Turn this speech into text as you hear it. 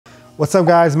What's up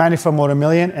guys, Manny from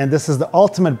Motomillion, and this is the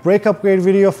ultimate brake upgrade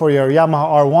video for your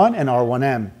Yamaha R1 and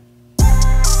R1M.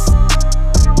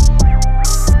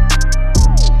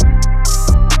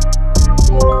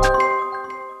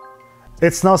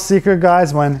 It's no secret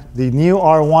guys, when the new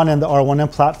R1 and the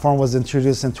R1M platform was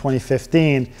introduced in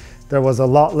 2015, there was a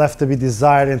lot left to be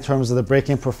desired in terms of the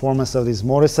braking performance of these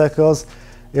motorcycles.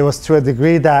 It was to a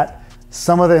degree that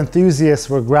some of the enthusiasts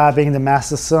were grabbing the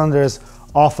master cylinders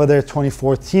off of their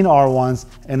 2014 R1s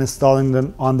and installing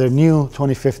them on their new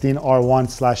 2015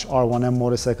 R1/R1M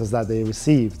motorcycles that they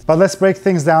received. But let's break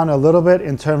things down a little bit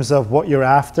in terms of what you're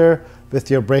after with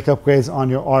your brake upgrades on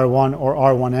your R1 or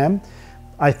R1M.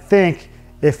 I think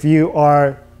if you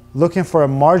are looking for a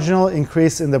marginal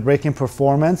increase in the braking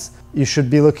performance, you should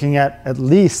be looking at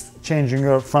least changing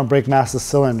your front brake master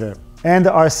cylinder. And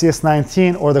the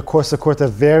RCS19 or the Corsa Corta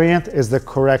variant is the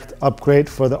correct upgrade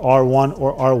for the R1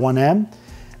 or R1M,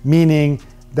 meaning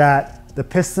that the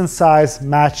piston size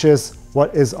matches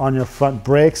what is on your front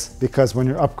brakes, because when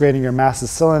you're upgrading your master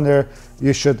cylinder,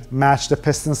 you should match the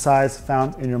piston size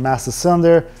found in your master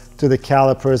cylinder to the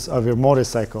calipers of your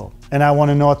motorcycle. And I want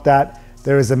to note that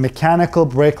there is a mechanical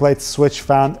brake light switch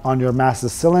found on your master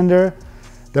cylinder.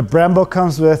 The Brembo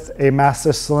comes with a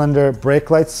master cylinder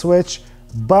brake light switch,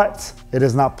 but it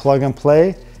is not plug and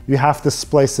play. You have to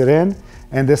splice it in,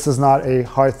 and this is not a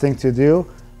hard thing to do,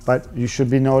 but you should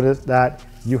be noted that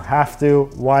you have to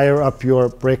wire up your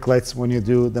brake lights when you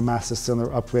do the master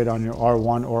cylinder upgrade on your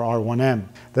R1 or R1M.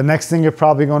 The next thing you're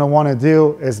probably going to want to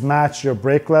do is match your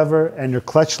brake lever and your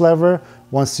clutch lever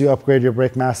once you upgrade your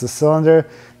brake master cylinder.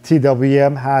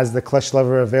 TWM has the clutch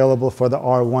lever available for the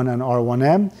R1 and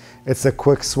R1M. It's a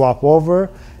quick swap over,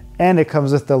 and it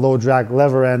comes with the low drag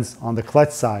lever ends on the clutch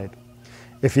side.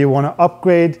 If you want to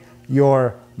upgrade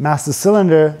your master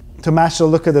cylinder to match the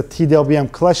look of the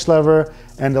TWM clutch lever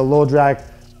and the low drag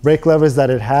brake levers that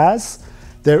it has,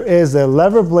 there is a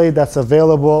lever blade that's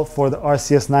available for the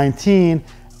RCS19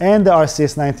 and the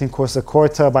RCS19 Corsa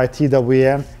Corta by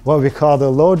TWM, what we call the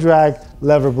low drag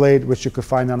lever blade, which you could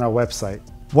find on our website.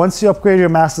 Once you upgrade your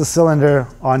master cylinder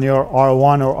on your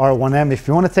R1 or R1M, if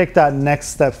you want to take that next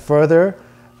step further,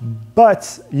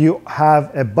 but you have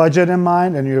a budget in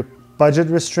mind and you're budget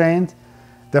restrained,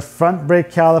 the front brake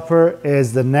caliper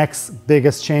is the next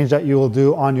biggest change that you will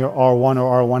do on your R1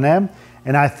 or R1M.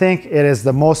 And I think it is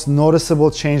the most noticeable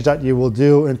change that you will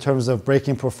do in terms of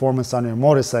braking performance on your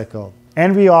motorcycle.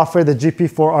 And we offer the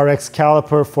GP4RX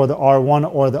caliper for the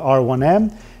R1 or the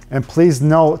R1M. And please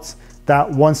note that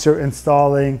once you're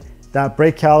installing that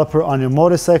brake caliper on your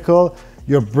motorcycle,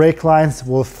 your brake lines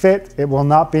will fit. It will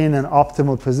not be in an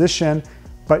optimal position,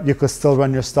 but you could still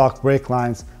run your stock brake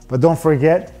lines. But don't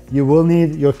forget, you will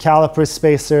need your caliper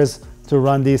spacers to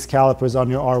run these calipers on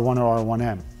your R1 or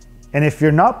R1M. And if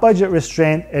you're not budget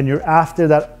restrained and you're after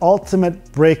that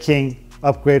ultimate braking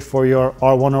upgrade for your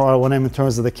R1 or R1M in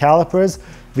terms of the calipers,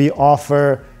 we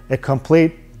offer a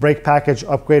complete brake package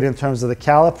upgrade in terms of the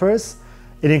calipers.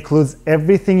 It includes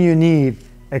everything you need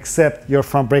except your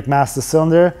front brake master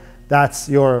cylinder. That's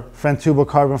your front tubo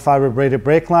carbon fiber braided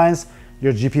brake lines,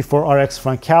 your GP4RX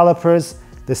front calipers,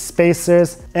 the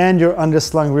spacers, and your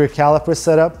underslung rear caliper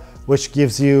setup, which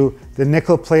gives you the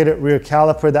nickel plated rear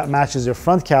caliper that matches your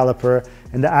front caliper.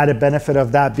 And the added benefit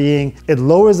of that being it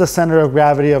lowers the center of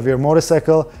gravity of your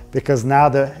motorcycle, because now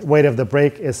the weight of the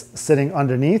brake is sitting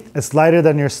underneath. It's lighter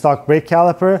than your stock brake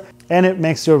caliper, and it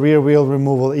makes your rear wheel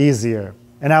removal easier.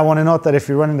 And I want to note that if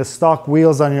you're running the stock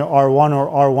wheels on your R1 or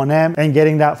R1M and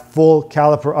getting that full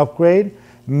caliper upgrade,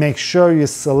 make sure you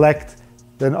select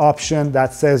an option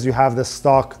that says you have the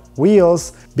stock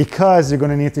wheels, because you're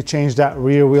going to need to change that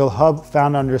rear wheel hub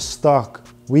found on your stock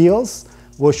wheels,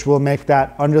 which will make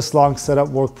that underslung setup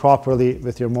work properly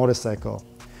with your motorcycle.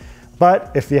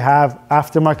 But if you have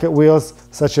aftermarket wheels,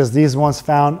 such as these ones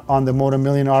found on the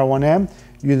Motomillion R1M,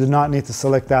 you do not need to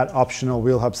select that optional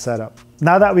wheel hub setup.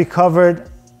 Now that we covered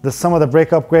some of the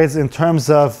brake upgrades in terms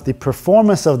of the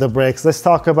performance of the brakes, let's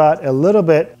talk about a little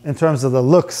bit in terms of the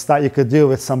looks that you could do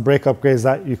with some brake upgrades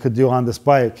that you could do on this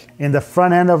bike. In the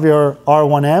front end of your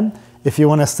R1M, if you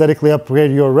want to aesthetically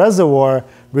upgrade your reservoir,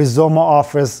 Rizoma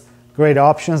offers great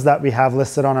options that we have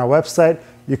listed on our website.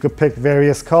 You could pick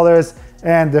various colors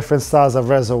and different styles of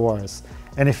reservoirs.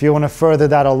 And if you want to further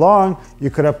that along, you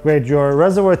could upgrade your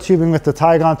reservoir tubing with the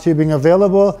Tygon tubing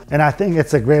available. And I think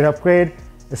it's a great upgrade,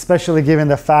 especially given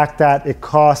the fact that it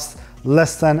costs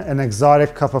less than an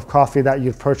exotic cup of coffee that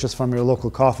you'd purchase from your local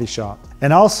coffee shop.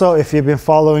 And also, if you've been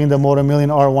following the Motomillion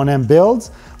R1M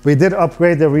builds, we did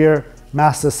upgrade the rear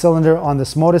master cylinder on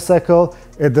this motorcycle.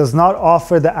 It does not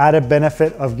offer the added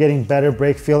benefit of getting better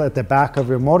brake feel at the back of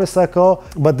your motorcycle,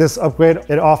 but this upgrade,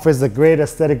 it offers the great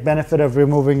aesthetic benefit of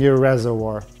removing your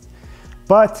reservoir.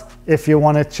 But if you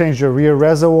want to change your rear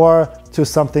reservoir to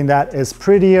something that is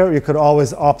prettier, you could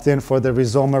always opt in for the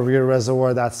Rizoma rear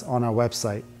reservoir that's on our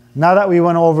website. Now that we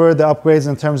went over the upgrades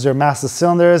in terms of your master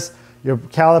cylinders, your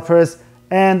calipers,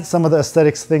 and some of the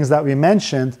aesthetics things that we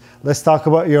mentioned, let's talk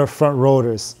about your front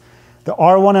rotors. The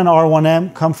R1 and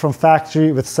R1M come from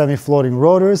factory with semi-floating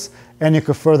rotors, and you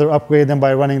could further upgrade them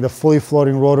by running the fully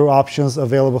floating rotor options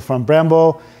available from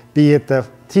Brembo, be it the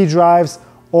T-drives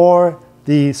or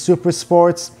the Super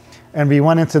Sports. And we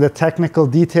went into the technical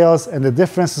details and the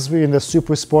differences between the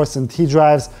Super Sports and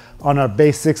T-drives on our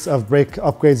basics of brake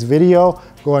upgrades video.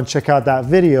 Go and check out that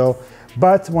video.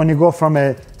 But when you go from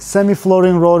a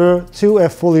semi-floating rotor to a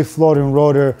fully floating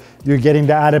rotor, you're getting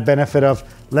the added benefit of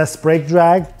less brake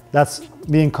drag. That's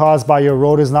being caused by your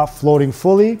rotors not floating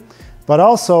fully. But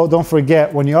also, don't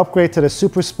forget, when you upgrade to the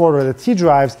Super Sport or the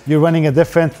T-drives, you're running a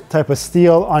different type of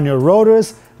steel on your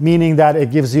rotors, meaning that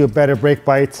it gives you a better brake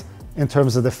bite in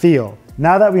terms of the feel.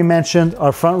 Now that we mentioned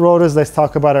our front rotors, let's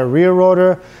talk about our rear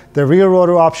rotor. The rear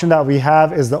rotor option that we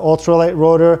have is the ultralight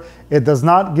rotor. It does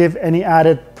not give any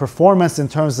added performance in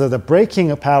terms of the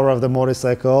braking power of the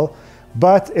motorcycle,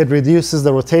 but it reduces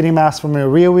the rotating mass from your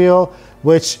rear wheel,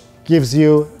 which gives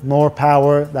you more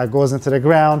power that goes into the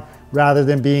ground rather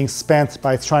than being spent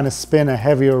by trying to spin a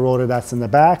heavier rotor that's in the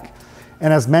back.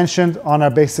 And as mentioned on our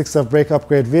basics of brake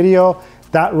upgrade video,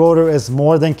 that rotor is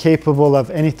more than capable of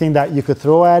anything that you could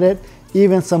throw at it.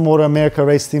 Even some Moto America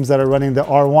race teams that are running the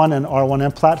R1 and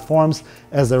R1M platforms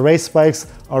as the race bikes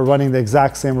are running the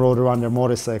exact same rotor on their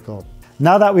motorcycle.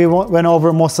 Now that we went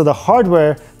over most of the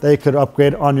hardware that you could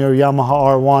upgrade on your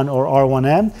Yamaha R1 or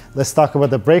R1M, let's talk about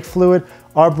the brake fluid.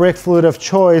 Our brake fluid of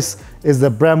choice is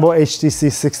the Brembo HTC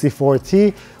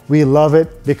 64T. We love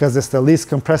it because it's the least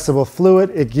compressible fluid.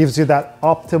 It gives you that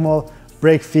optimal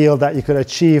brake feel that you could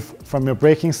achieve from your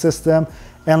braking system.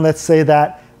 And let's say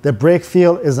that the brake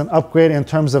feel is an upgrade in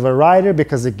terms of a rider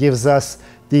because it gives us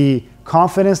the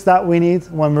confidence that we need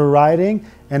when we're riding,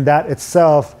 and that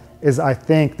itself is, I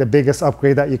think, the biggest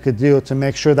upgrade that you could do to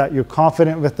make sure that you're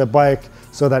confident with the bike,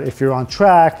 so that if you're on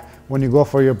track, when you go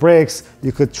for your brakes,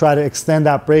 you could try to extend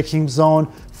that braking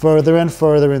zone further and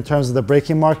further in terms of the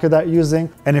braking marker that you're using.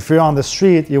 And if you're on the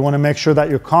street, you want to make sure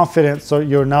that you're confident so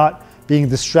you're not being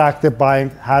distracted by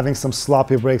having some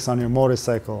sloppy brakes on your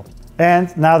motorcycle.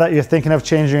 And now that you're thinking of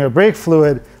changing your brake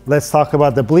fluid, let's talk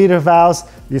about the bleeder valves.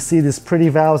 You see these pretty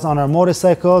valves on our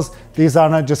motorcycles. These are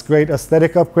not just great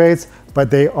aesthetic upgrades, but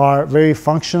they are very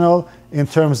functional in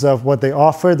terms of what they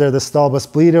offer. They're the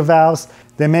Stahlbus bleeder valves.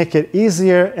 They make it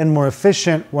easier and more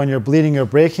efficient when you're bleeding your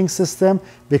braking system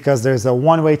because there's a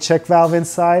one-way check valve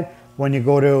inside. When you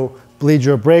go to bleed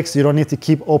your brakes, you don't need to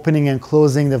keep opening and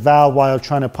closing the valve while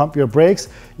trying to pump your brakes.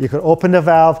 You could open the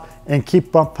valve and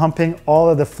keep pumping all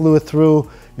of the fluid through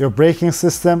your braking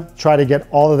system, try to get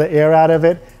all of the air out of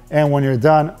it, and when you're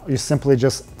done, you simply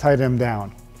just tighten them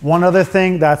down. One other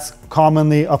thing that's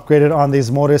commonly upgraded on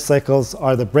these motorcycles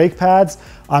are the brake pads.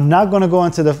 I'm not going to go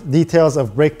into the details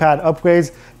of brake pad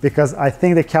upgrades because I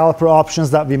think the caliper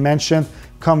options that we mentioned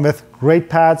come with great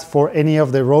pads for any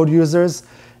of the road users.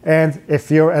 And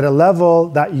if you're at a level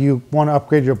that you want to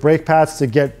upgrade your brake pads to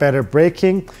get better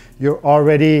braking, you're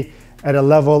already at a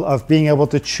level of being able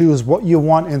to choose what you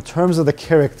want in terms of the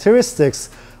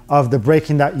characteristics of the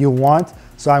braking that you want.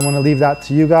 So I want to leave that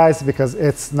to you guys because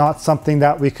it's not something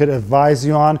that we could advise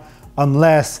you on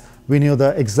unless we knew the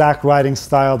exact riding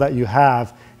style that you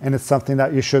have. And it's something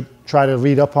that you should try to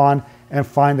read up on and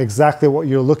find exactly what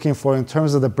you're looking for in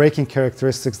terms of the braking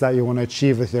characteristics that you want to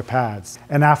achieve with your pads.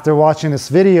 And after watching this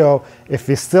video, if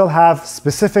you still have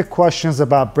specific questions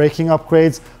about braking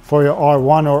upgrades for your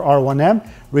R1 or R1M,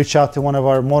 reach out to one of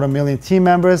our Motomillion team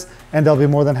members and they'll be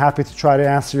more than happy to try to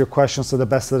answer your questions to the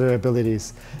best of their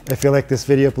abilities. If you like this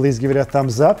video, please give it a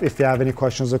thumbs up. If you have any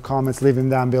questions or comments, leave them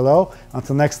down below.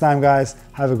 Until next time, guys,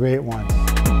 have a great one.